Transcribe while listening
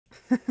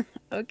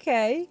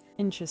Okay.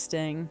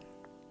 Interesting.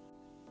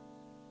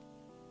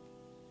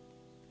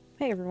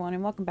 Hey everyone,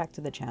 and welcome back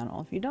to the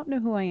channel. If you don't know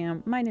who I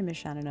am, my name is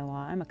Shannon.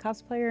 I'm a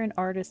cosplayer, an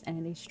artist,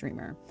 and a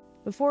streamer.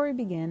 Before we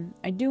begin,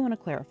 I do want to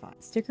clarify.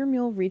 Sticker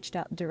Mule reached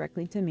out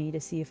directly to me to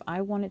see if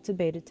I wanted to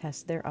beta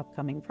test their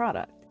upcoming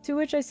product. To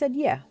which I said,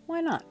 yeah,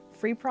 why not?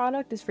 Free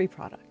product is free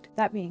product.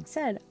 That being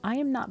said, I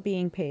am not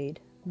being paid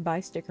by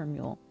Sticker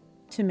Mule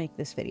to make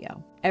this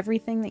video.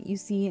 Everything that you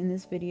see in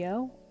this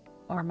video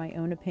are my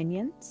own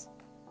opinions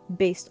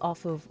based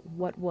off of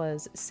what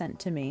was sent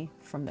to me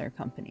from their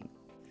company.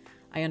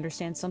 I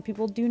understand some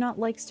people do not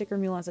like Sticker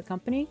Mule as a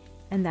company,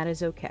 and that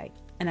is okay.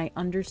 And I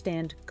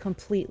understand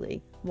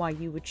completely why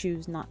you would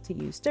choose not to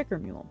use Sticker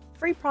Mule.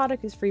 Free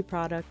product is free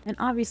product, and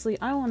obviously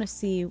I want to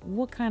see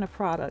what kind of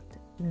product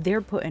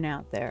they're putting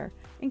out there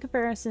in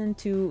comparison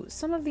to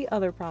some of the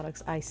other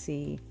products I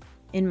see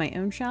in my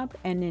own shop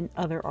and in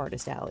other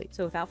artist alleys.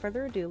 So without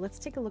further ado, let's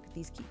take a look at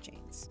these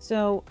keychains.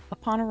 So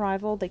upon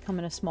arrival, they come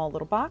in a small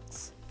little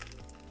box.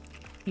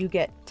 You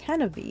get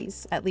 10 of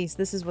these, at least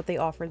this is what they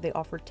offered. They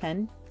offered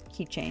 10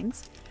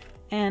 keychains.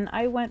 And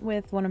I went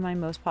with one of my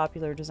most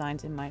popular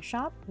designs in my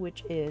shop,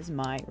 which is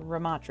my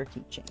Ramatra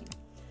keychain.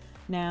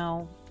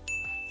 Now,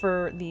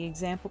 for the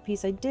example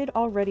piece, I did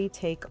already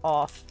take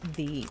off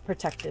the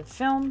protective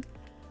film,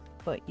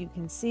 but you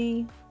can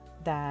see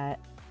that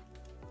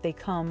they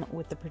come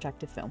with the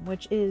protective film,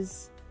 which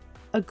is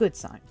a good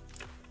sign.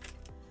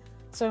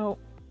 So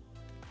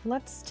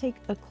let's take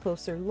a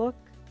closer look.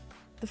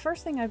 The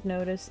first thing I've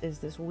noticed is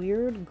this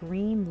weird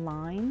green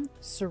line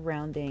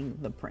surrounding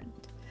the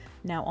print.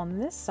 Now on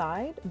this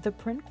side, the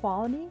print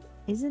quality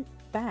isn't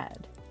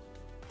bad.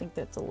 I think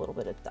that's a little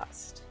bit of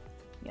dust.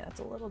 Yeah,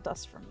 that's a little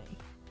dust from me.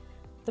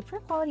 The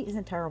print quality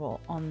isn't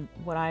terrible on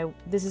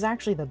this is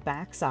actually the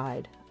back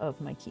side of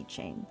my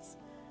keychains.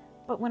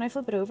 But when I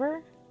flip it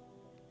over,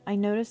 I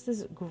notice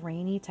this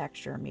grainy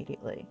texture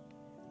immediately.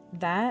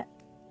 That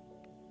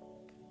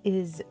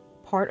is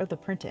part of the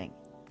printing.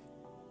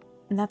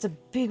 And that's a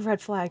big red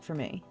flag for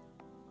me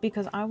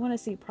because I want to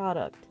see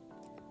product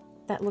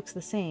that looks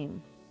the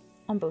same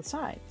on both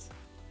sides.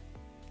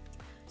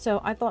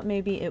 So I thought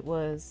maybe it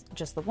was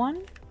just the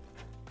one.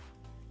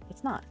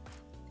 It's not.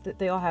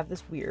 They all have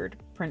this weird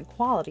print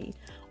quality.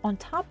 On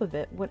top of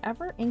it,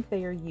 whatever ink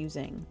they are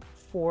using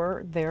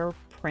for their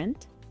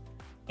print,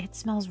 it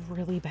smells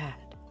really bad.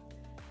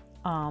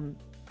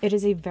 It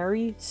is a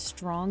very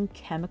strong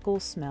chemical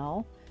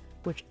smell,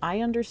 which I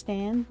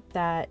understand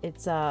that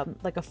it's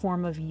like a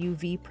form of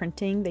UV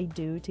printing they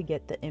do to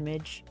get the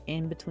image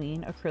in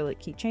between acrylic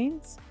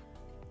keychains.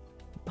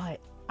 But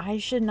I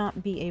should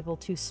not be able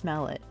to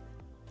smell it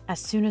as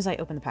soon as I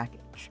open the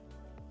package.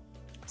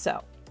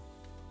 So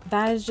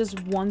that is just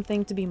one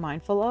thing to be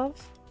mindful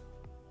of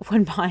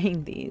when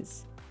buying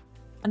these.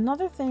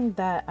 Another thing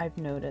that I've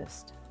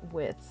noticed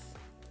with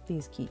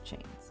these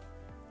keychains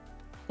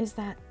is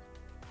that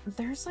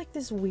there's like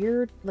this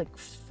weird like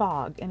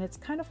fog, and it's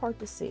kind of hard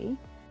to see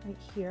right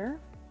here.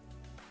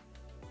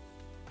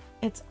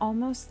 It's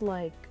almost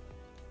like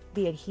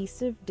the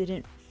adhesive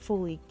didn't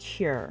fully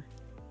cure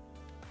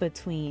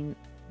between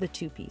the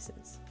two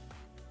pieces.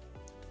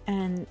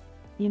 And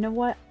you know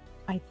what?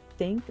 I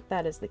think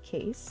that is the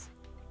case,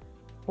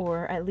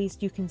 or at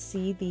least you can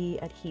see the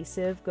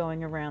adhesive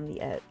going around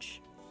the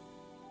edge,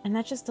 and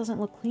that just doesn't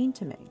look clean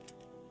to me.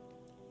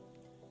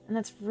 And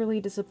that's really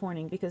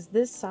disappointing because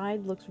this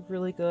side looks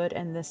really good,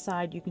 and this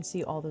side you can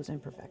see all those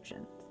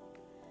imperfections.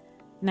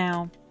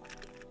 Now,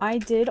 I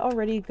did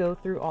already go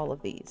through all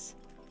of these,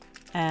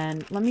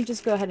 and let me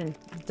just go ahead and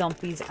dump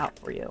these out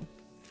for you.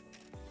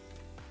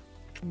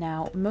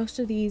 Now, most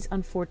of these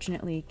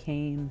unfortunately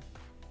came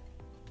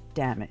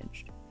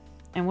damaged.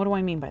 And what do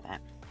I mean by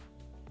that?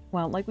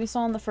 Well, like we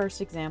saw in the first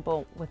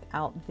example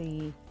without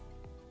the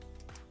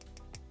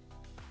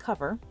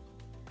cover,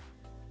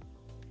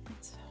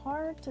 it's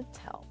hard to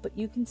tell, but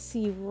you can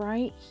see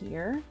right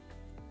here,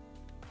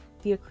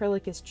 the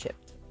acrylic is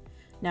chipped.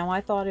 Now,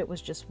 I thought it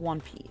was just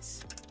one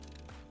piece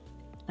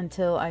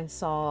until I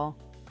saw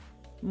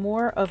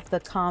more of the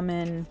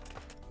common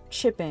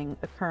chipping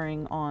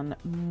occurring on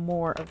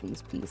more of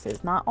these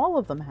pieces. Not all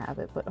of them have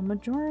it, but a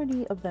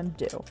majority of them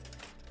do.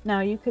 Now,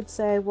 you could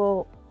say,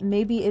 well,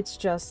 maybe it's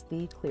just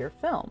the clear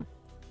film.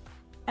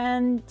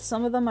 And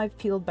some of them I've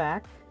peeled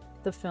back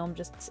the film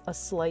just a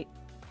slight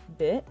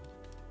bit,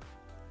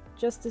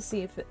 just to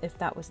see if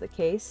that was the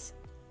case.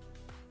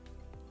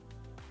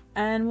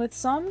 And with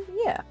some,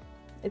 yeah,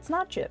 it's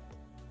not chipped.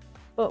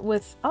 But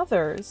with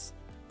others,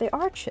 they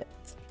are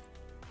chipped.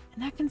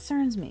 And that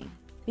concerns me,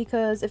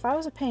 because if I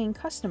was a paying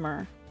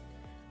customer,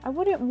 I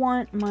wouldn't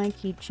want my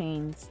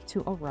keychains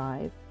to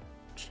arrive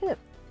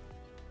chipped.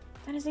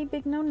 That is a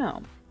big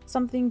no-no.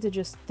 Something to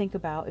just think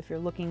about if you're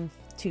looking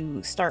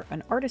to start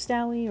an artist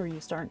alley or you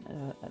start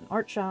an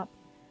art shop.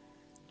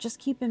 Just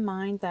keep in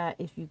mind that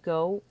if you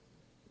go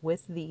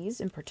with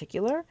these in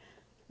particular,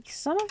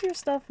 some of your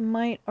stuff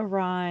might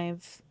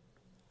arrive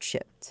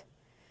chipped.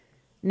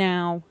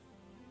 Now,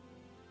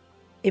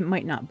 it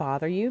might not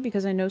bother you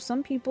because I know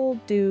some people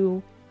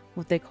do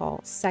what they call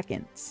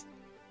seconds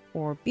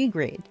or B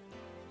grade,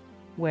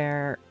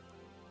 where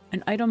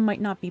an item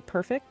might not be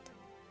perfect,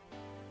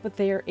 but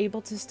they are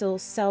able to still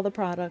sell the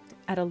product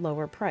at a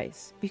lower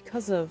price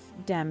because of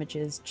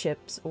damages,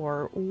 chips,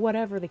 or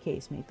whatever the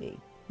case may be,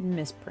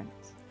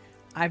 misprints.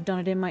 I've done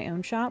it in my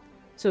own shop,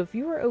 so if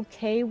you are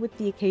okay with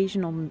the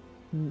occasional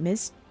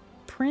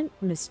misprint,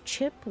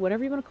 mischip,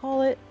 whatever you want to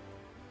call it,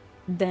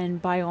 then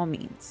by all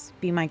means,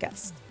 be my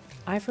guest.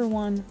 I, for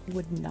one,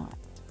 would not.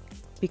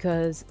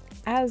 Because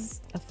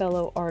as a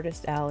fellow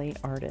Artist Alley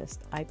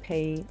artist, I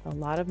pay a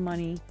lot of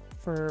money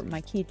for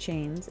my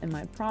keychains and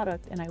my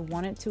product, and I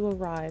want it to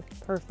arrive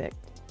perfect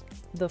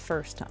the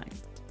first time.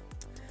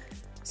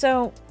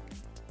 So,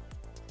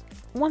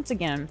 once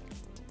again,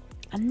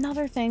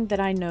 another thing that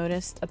I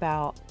noticed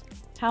about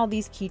how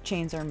these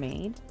keychains are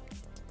made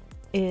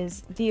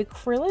is the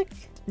acrylic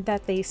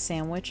that they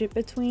sandwich it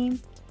between.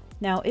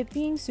 Now, it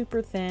being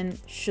super thin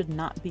should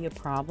not be a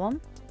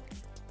problem,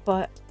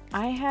 but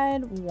I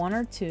had one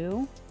or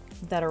two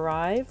that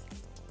arrive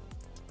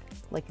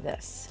like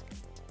this.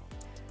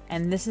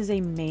 And this is a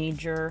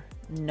major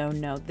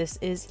no-no. This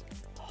is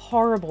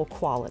horrible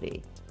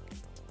quality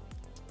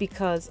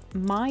because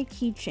my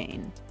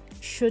keychain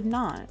should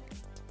not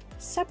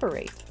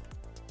separate.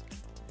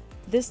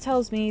 This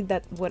tells me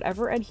that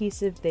whatever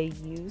adhesive they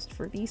used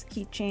for these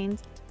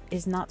keychains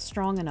is not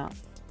strong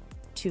enough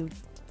to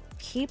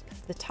keep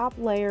the top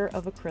layer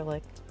of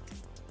acrylic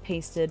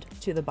pasted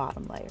to the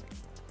bottom layer.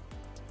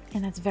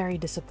 And that's very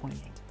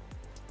disappointing.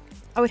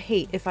 I would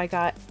hate if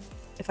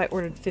I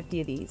ordered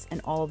 50 of these and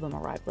all of them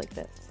arrived like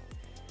this.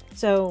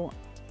 So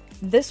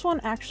this one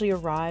actually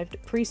arrived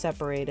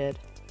pre-separated.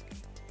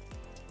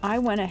 I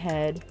went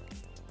ahead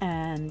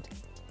and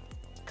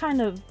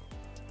kind of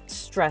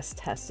stress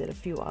tested a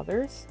few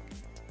others,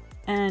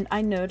 and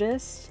I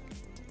noticed,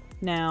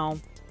 now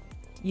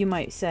you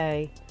might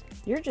say,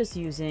 you're just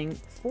using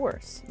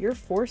force. You're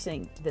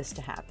forcing this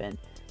to happen.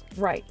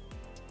 Right.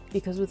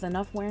 Because with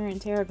enough wear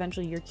and tear,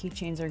 eventually your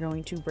keychains are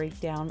going to break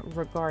down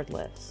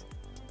regardless.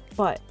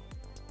 But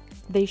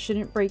they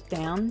shouldn't break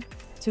down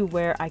to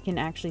where I can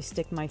actually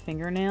stick my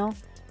fingernail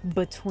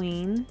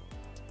between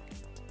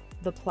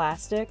the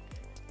plastic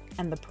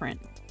and the print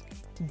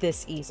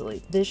this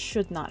easily. This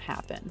should not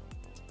happen.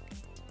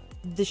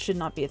 This should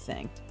not be a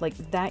thing. Like,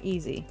 that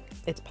easy,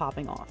 it's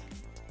popping off.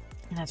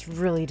 And that's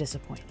really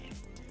disappointing.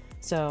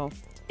 So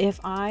if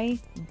I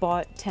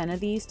bought 10 of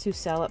these to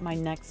sell at my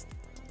next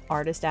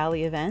Artist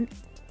Alley event,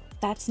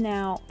 that's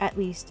now at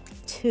least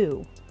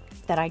 2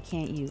 that I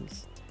can't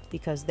use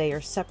because they are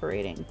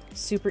separating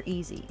super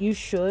easy. You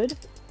should,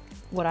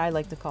 what I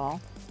like to call,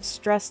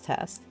 stress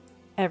test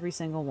every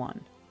single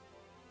one.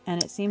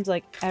 And it seems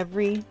like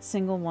every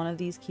single one of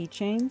these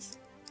keychains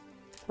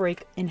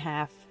break in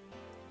half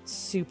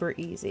super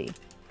easy.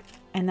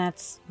 And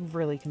that's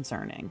really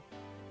concerning.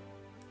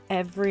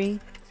 Every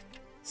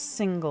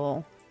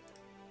single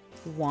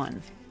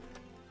one.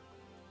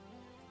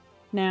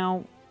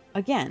 Now,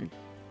 again,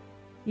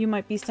 you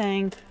might be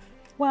saying,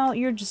 well,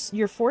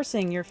 you're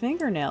forcing your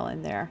fingernail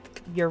in there.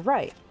 You're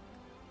right.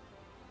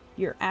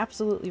 You're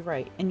absolutely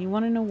right. And you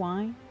want to know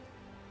why?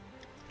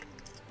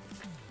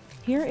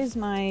 Here is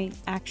my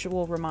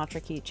actual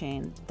Ramatra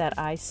keychain that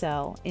I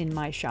sell in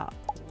my shop.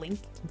 Link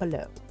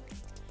below.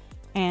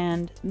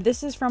 And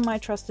this is from my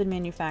trusted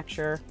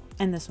manufacturer,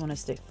 and this one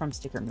is from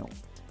Sticker Mule.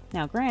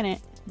 Now, granted,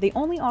 they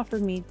only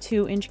offered me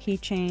 2-inch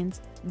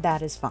keychains.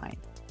 That is fine.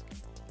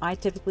 I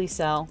typically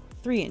sell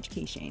 3-inch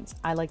keychains.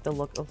 I like the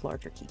look of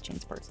larger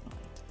keychains personally.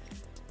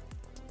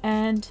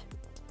 And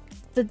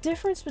the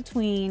difference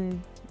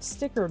between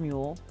Sticker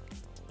Mule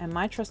and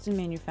my trusted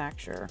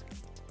manufacturer,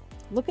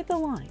 look at the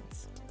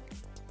lines.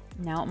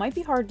 Now, it might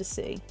be hard to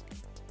see,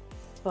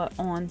 but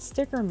on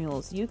Sticker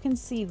Mules, you can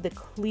see the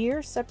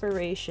clear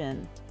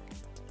separation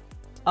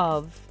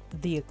of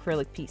the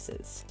acrylic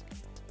pieces.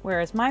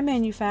 Whereas my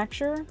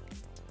manufacturer,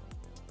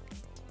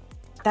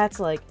 that's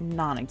like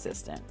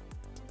non-existent.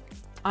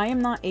 I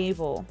am not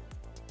able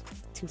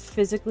to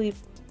physically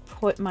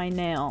put my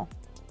nail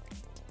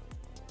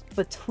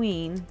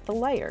between the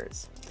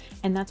layers.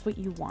 And that's what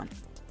you want.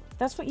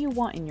 That's what you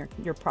want in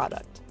your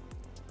product.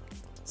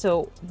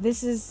 So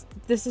this is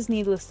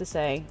needless to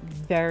say,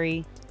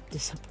 very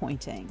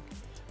disappointing.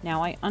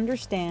 Now, I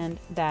understand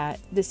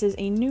that this is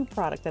a new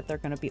product that they're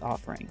going to be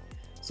offering.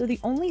 So the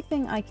only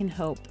thing I can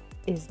hope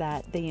is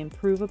that they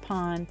improve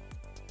upon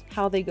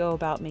how they go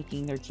about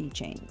making their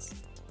keychains.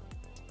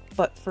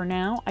 But for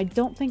now, I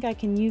don't think I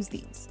can use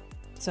these.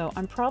 So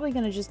I'm probably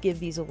going to just give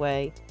these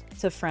away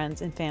to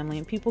friends and family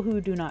and people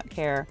who do not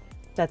care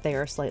that they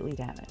are slightly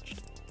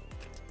damaged.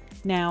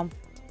 Now,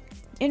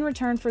 in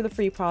return for the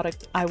free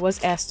product, I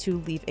was asked to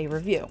leave a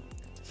review.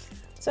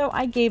 So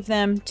I gave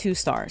them 2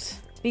 stars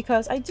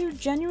because I do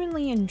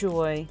genuinely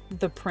enjoy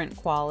the print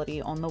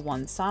quality on the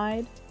one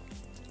side.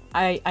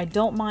 I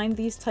don't mind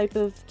these type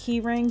of key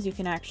rings. You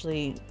can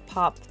actually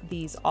pop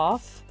these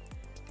off.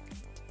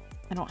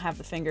 I don't have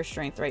the finger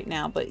strength right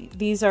now, but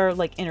these are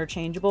like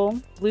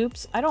interchangeable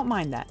loops. I don't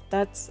mind that.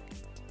 That's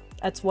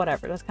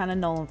whatever. That's kind of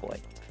null and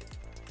void.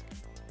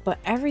 But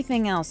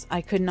everything else,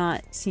 I could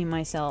not see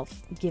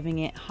myself giving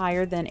it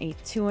higher than a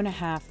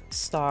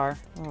 2.5-star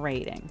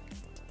rating.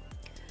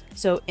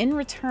 So in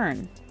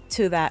return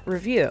to that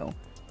review,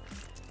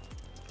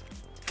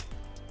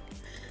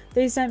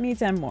 they sent me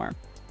 10 more.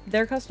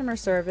 Their customer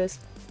service,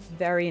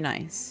 very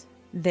nice.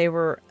 They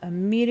were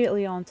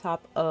immediately on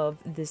top of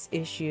this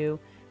issue.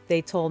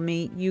 They told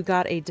me, you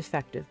got a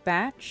defective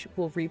batch,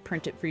 we'll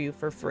reprint it for you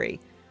for free.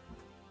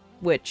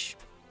 Which,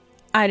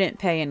 I didn't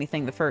pay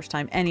anything the first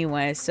time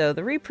anyway, so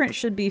the reprint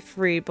should be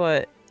free,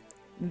 but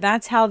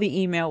that's how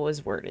the email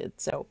was worded.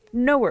 So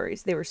no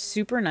worries, they were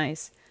super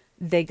nice.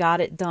 They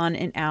got it done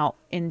and out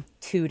in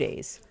 2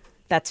 days.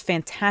 That's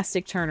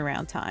fantastic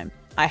turnaround time,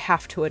 I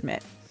have to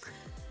admit.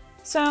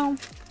 So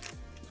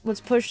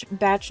let's push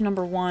batch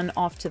number 1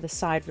 off to the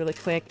side really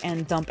quick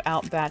and dump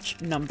out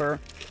batch number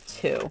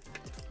 2.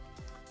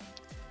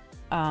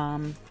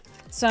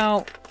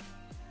 So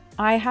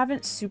I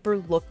haven't super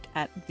looked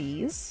at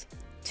these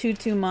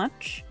too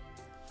much.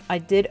 I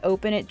did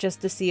open it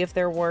just to see if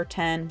there were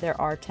 10. There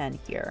are 10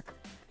 here.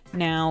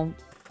 Now,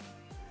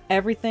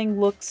 everything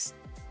looks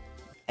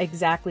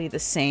exactly the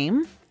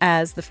same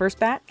as the first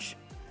batch.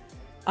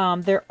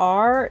 There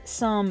are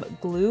some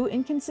glue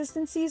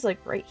inconsistencies, like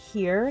right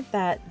here,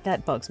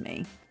 that bugs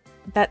me.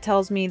 That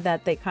tells me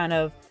that they kind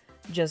of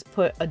just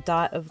put a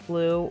dot of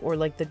glue, or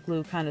like the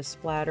glue kind of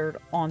splattered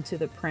onto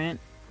the print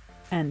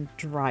and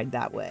dried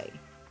that way.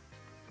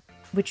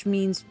 Which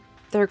means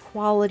their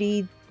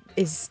quality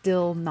is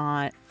still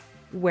not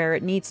where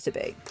it needs to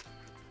be.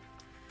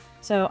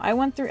 So I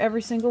went through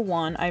every single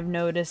one. I've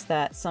noticed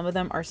that some of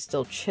them are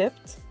still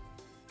chipped.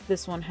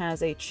 This one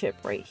has a chip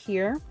right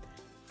here.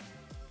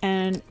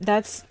 And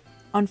that's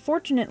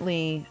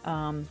unfortunately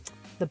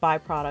the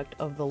byproduct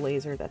of the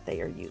laser that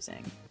they are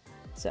using.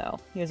 So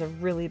here's a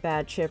really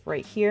bad chip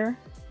right here.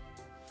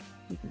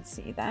 You can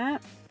see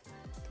that.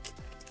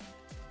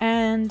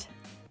 And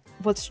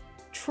what's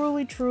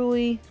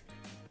truly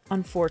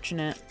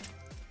unfortunate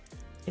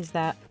is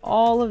that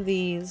all of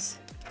these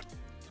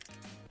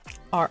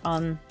are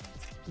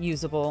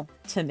unusable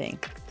to me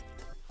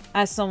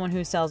as someone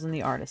who sells in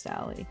the artist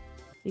alley.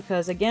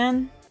 Because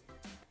again,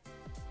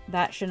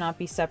 that should not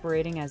be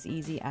separating as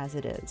easy as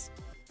it is.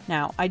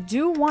 Now, I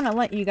do want to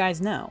let you guys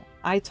know,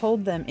 I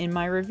told them in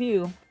my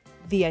review,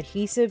 the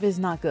adhesive is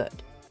not good.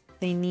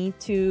 They need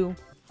to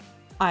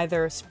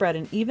either spread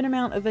an even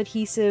amount of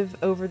adhesive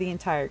over the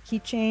entire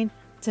keychain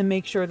to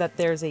make sure that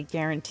there's a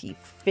guaranteed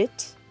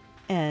fit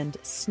and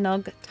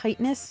snug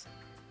tightness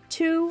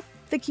to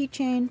the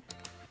keychain,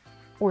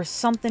 or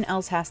something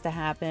else has to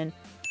happen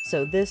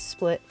so this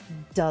split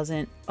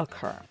doesn't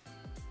occur.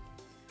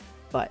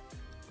 But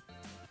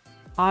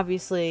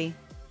obviously,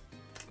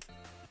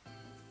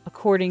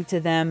 according to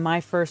them,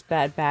 my first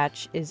bad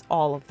batch is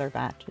all of their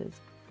batches.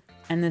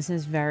 And this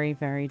is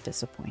very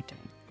disappointing.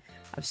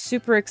 I'm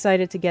super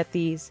excited to get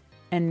these,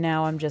 and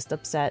now I'm just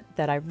upset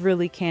that I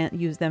really can't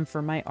use them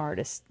for my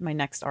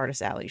next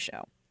Artist Alley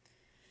show.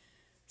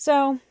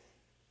 So,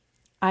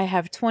 I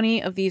have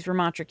 20 of these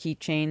Ramatra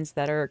keychains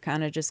that are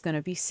kind of just going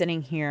to be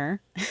sitting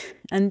here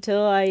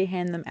until I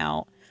hand them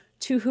out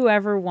to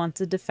whoever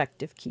wants a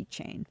defective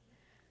keychain.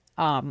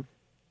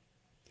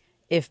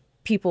 If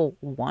people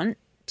want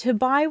to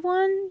buy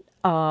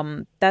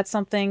one, that's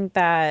something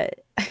that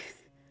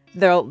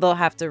they'll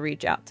have to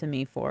reach out to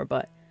me for,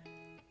 but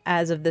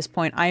as of this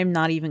point, I am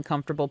not even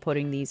comfortable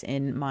putting these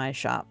in my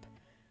shop.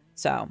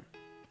 So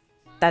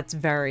that's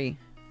very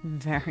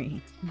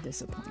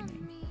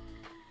disappointing.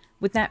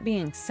 With that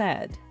being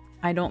said,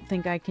 I don't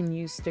think I can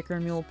use Sticker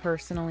Mule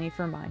personally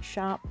for my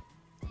shop,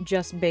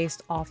 just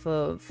based off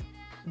of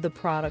the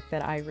product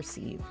that I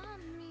received.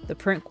 The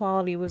print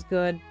quality was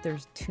good,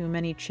 there's too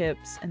many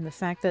chips, and the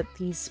fact that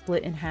these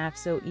split in half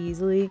so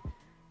easily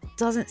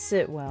doesn't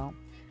sit well.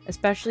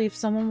 Especially if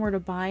someone were to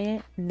buy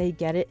it and they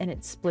get it and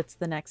it splits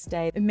the next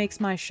day. It makes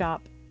my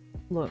shop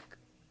look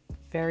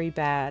very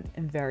bad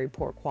and very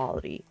poor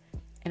quality.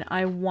 And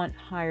I want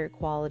higher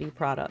quality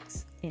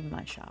products in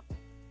my shop.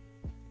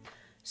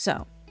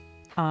 So,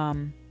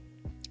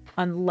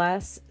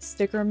 unless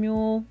Sticker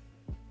Mule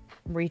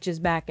reaches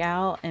back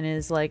out and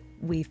is like,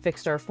 we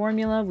fixed our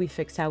formula, we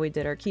fixed how we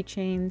did our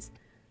keychains,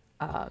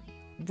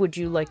 would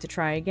you like to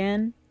try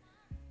again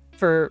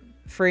for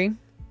free?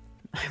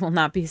 I will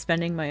not be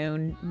spending my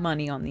own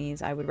money on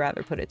these. I would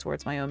rather put it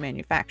towards my own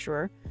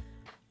manufacturer.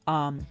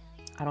 I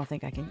don't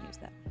think I can use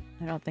that.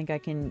 I don't think I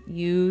can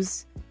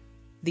use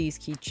these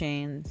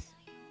keychains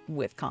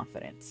with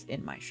confidence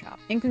in my shop.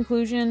 In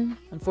conclusion,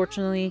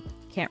 unfortunately,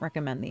 can't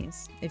recommend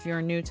these. If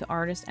you're new to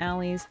artist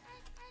alleys,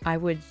 I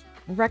would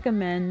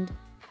recommend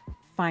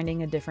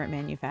finding a different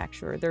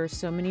manufacturer. There are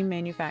so many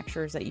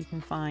manufacturers that you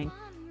can find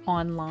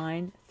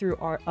online through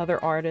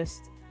other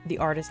artists, the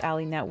Artist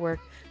Alley Network.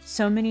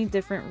 So many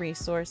different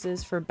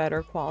resources for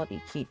better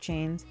quality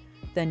keychains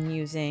than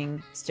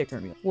using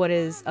Sticker Mule. What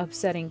is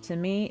upsetting to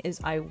me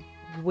is I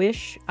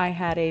wish I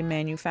had a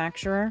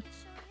manufacturer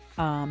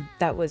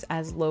that was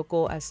as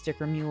local as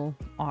Sticker Mule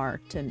are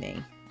to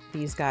me.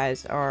 These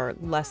guys are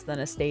less than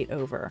a state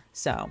over,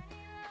 so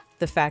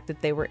The fact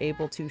that they were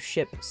able to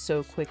ship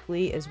so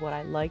quickly is what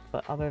I like,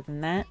 but other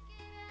than that,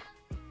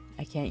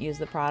 I can't use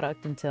the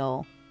product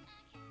until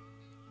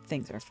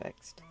things are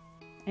fixed.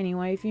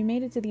 Anyway, if you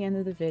made it to the end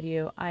of the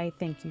video, I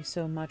thank you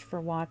so much for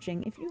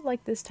watching. If you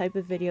like this type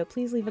of video,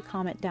 please leave a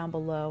comment down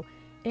below.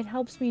 It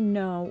helps me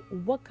know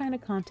what kind of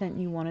content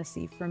you want to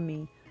see from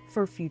me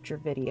for future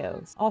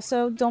videos.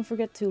 Also, don't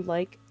forget to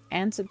like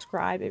and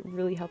subscribe. It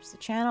really helps the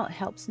channel, it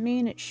helps me,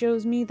 and it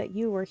shows me that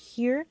you are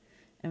here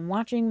and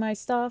watching my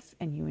stuff,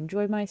 and you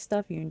enjoy my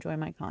stuff, you enjoy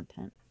my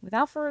content.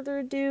 Without further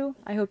ado,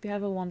 I hope you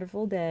have a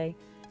wonderful day.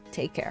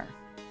 Take care.